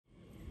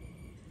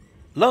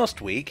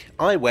Last week,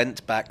 I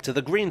went back to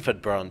the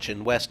Greenford branch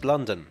in West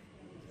London.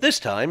 This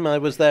time I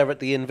was there at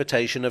the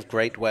invitation of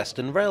Great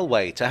Western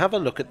Railway to have a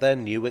look at their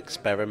new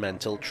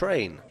experimental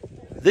train.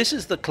 This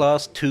is the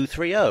Class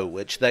 230,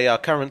 which they are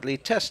currently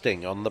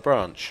testing on the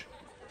branch.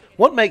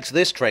 What makes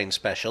this train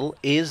special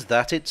is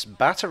that it's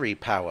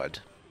battery-powered.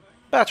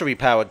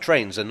 Battery-powered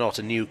trains are not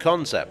a new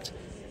concept.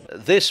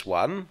 This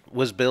one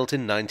was built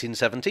in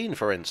 1917,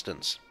 for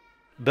instance.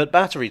 But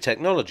battery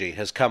technology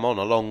has come on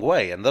a long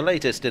way, and the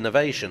latest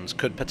innovations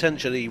could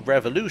potentially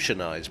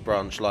revolutionize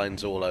branch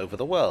lines all over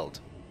the world.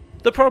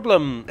 The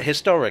problem,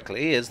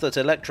 historically, is that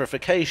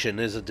electrification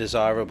is a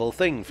desirable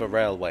thing for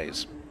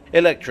railways.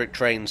 Electric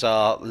trains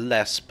are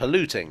less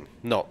polluting,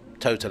 not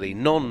totally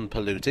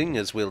non-polluting,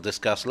 as we'll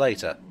discuss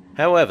later.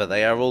 However,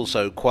 they are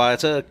also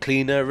quieter,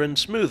 cleaner, and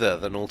smoother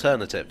than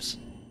alternatives.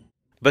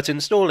 But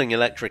installing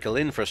electrical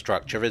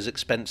infrastructure is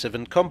expensive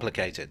and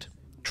complicated.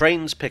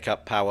 Trains pick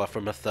up power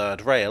from a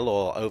third rail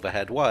or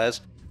overhead wires,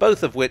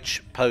 both of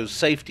which pose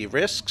safety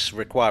risks,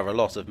 require a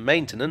lot of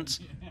maintenance,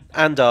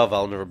 and are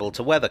vulnerable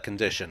to weather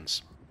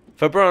conditions.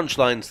 For branch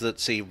lines that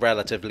see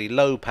relatively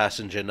low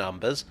passenger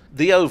numbers,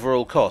 the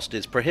overall cost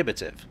is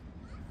prohibitive.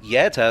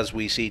 Yet, as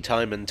we see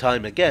time and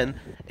time again,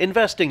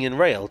 investing in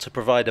rail to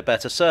provide a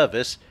better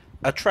service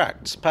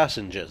attracts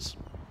passengers.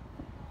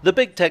 The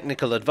big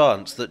technical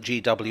advance that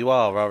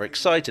GWR are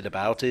excited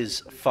about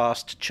is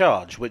fast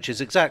charge, which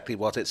is exactly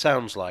what it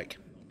sounds like.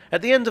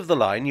 At the end of the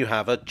line you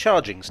have a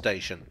charging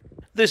station.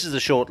 This is a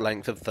short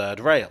length of third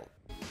rail.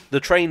 The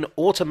train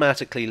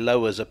automatically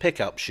lowers a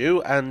pickup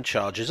shoe and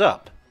charges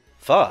up.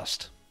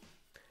 Fast.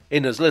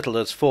 In as little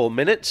as 4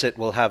 minutes it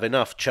will have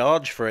enough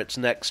charge for its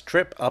next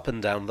trip up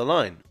and down the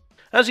line.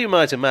 As you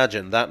might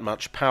imagine, that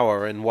much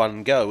power in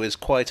one go is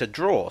quite a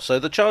draw, so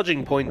the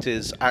charging point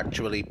is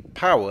actually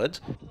powered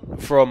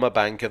from a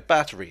bank of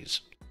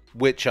batteries,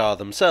 which are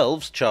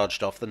themselves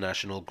charged off the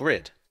national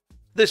grid.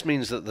 This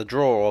means that the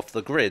draw off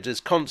the grid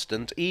is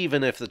constant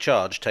even if the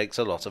charge takes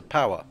a lot of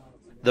power.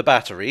 The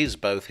batteries,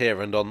 both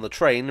here and on the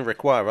train,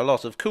 require a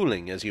lot of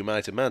cooling, as you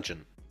might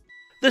imagine.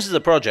 This is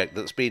a project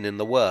that's been in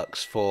the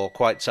works for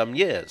quite some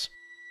years.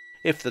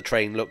 If the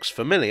train looks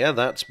familiar,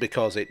 that's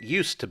because it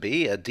used to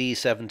be a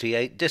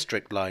D78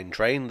 District Line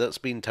train that's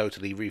been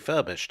totally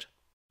refurbished.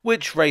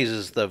 Which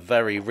raises the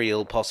very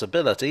real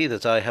possibility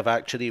that I have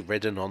actually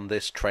ridden on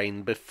this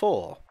train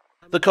before.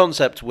 The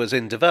concept was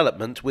in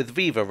development with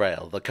Viva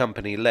Rail, the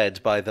company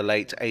led by the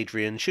late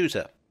Adrian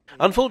Shooter.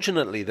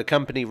 Unfortunately, the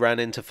company ran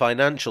into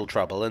financial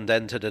trouble and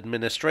entered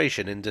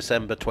administration in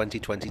December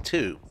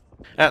 2022.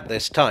 At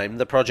this time,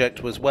 the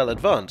project was well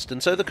advanced,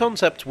 and so the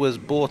concept was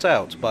bought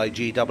out by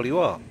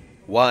GWR.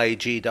 Why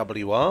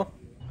GWR?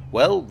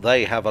 Well,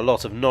 they have a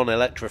lot of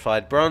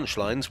non-electrified branch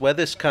lines where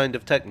this kind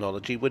of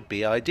technology would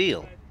be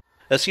ideal.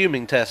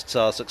 Assuming tests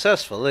are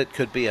successful, it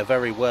could be a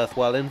very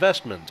worthwhile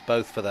investment,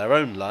 both for their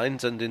own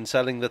lines and in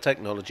selling the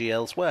technology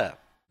elsewhere.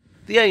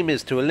 The aim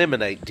is to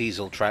eliminate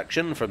diesel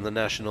traction from the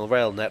national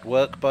rail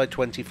network by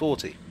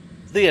 2040.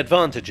 The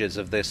advantages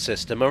of this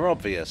system are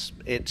obvious.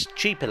 It's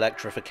cheap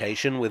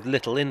electrification with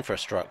little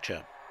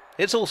infrastructure.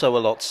 It's also a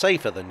lot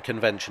safer than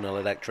conventional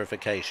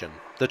electrification.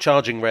 The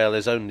charging rail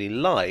is only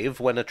live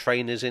when a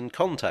train is in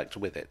contact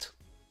with it.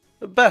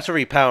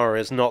 Battery power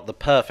is not the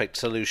perfect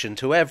solution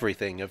to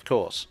everything, of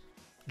course.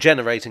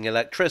 Generating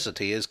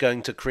electricity is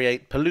going to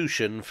create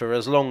pollution for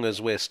as long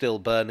as we're still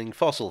burning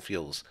fossil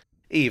fuels,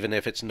 even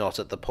if it's not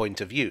at the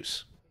point of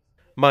use.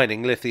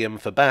 Mining lithium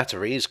for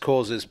batteries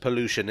causes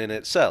pollution in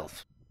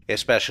itself,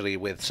 especially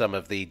with some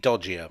of the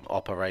dodgier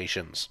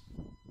operations.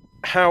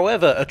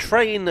 However, a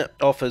train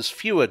offers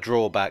fewer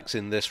drawbacks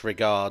in this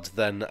regard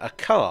than a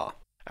car,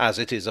 as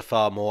it is a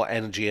far more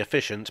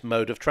energy-efficient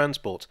mode of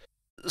transport.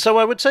 So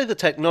I would say the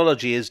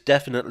technology is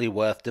definitely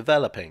worth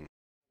developing.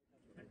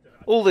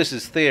 All this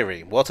is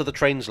theory. What are the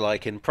trains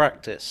like in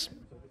practice?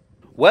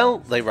 Well,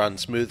 they run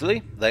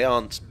smoothly. They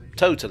aren't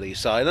totally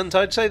silent.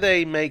 I'd say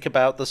they make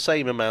about the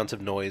same amount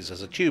of noise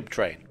as a tube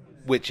train,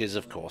 which is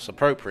of course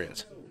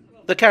appropriate.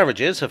 The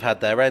carriages have had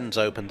their ends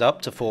opened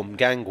up to form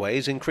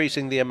gangways,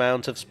 increasing the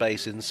amount of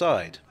space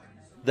inside.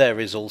 There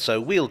is also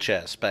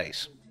wheelchair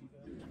space.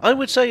 I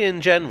would say in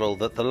general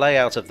that the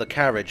layout of the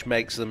carriage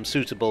makes them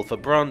suitable for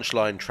branch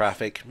line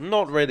traffic,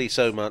 not really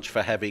so much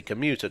for heavy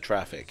commuter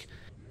traffic.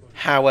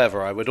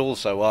 However, I would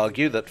also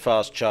argue that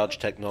fast charge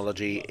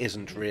technology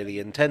isn't really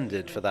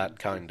intended for that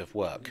kind of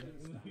work.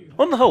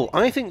 On the whole,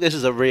 I think this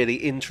is a really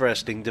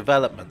interesting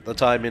development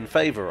that I'm in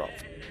favour of.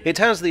 It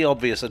has the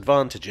obvious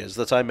advantages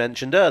that I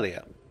mentioned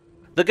earlier.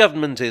 The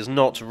government is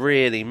not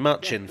really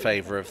much in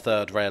favour of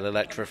third rail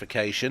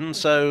electrification,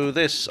 so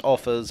this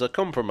offers a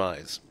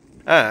compromise.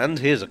 And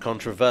here's a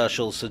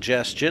controversial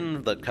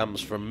suggestion that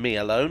comes from me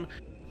alone.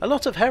 A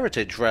lot of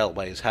heritage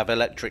railways have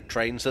electric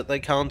trains that they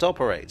can't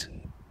operate.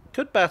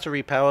 Could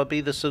battery power be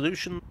the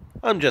solution?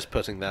 I'm just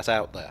putting that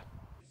out there.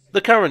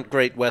 The current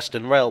Great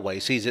Western Railway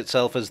sees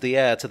itself as the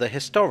heir to the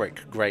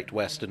historic Great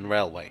Western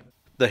Railway.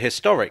 The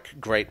historic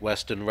Great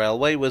Western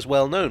Railway was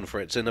well known for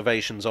its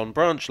innovations on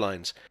branch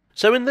lines,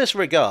 so in this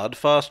regard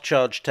fast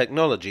charge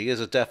technology is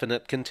a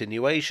definite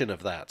continuation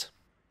of that.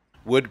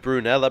 Would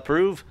Brunel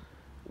approve?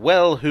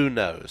 Well, who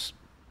knows.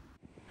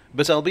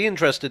 But I'll be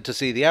interested to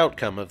see the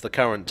outcome of the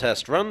current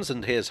test runs,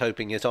 and here's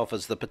hoping it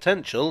offers the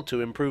potential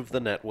to improve the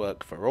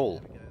network for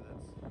all.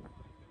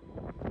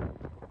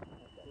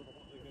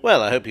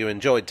 Well, I hope you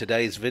enjoyed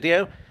today's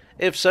video.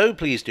 If so,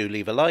 please do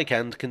leave a like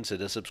and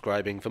consider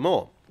subscribing for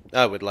more.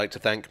 I would like to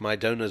thank my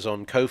donors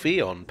on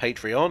Ko-fi, on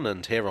Patreon,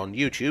 and here on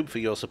YouTube for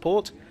your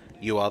support.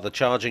 You are the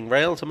charging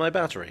rail to my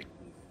battery.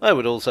 I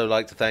would also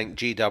like to thank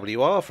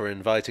GWR for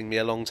inviting me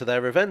along to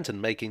their event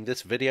and making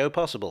this video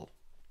possible.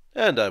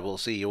 And I will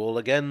see you all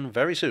again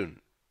very soon.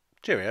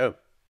 Cheerio.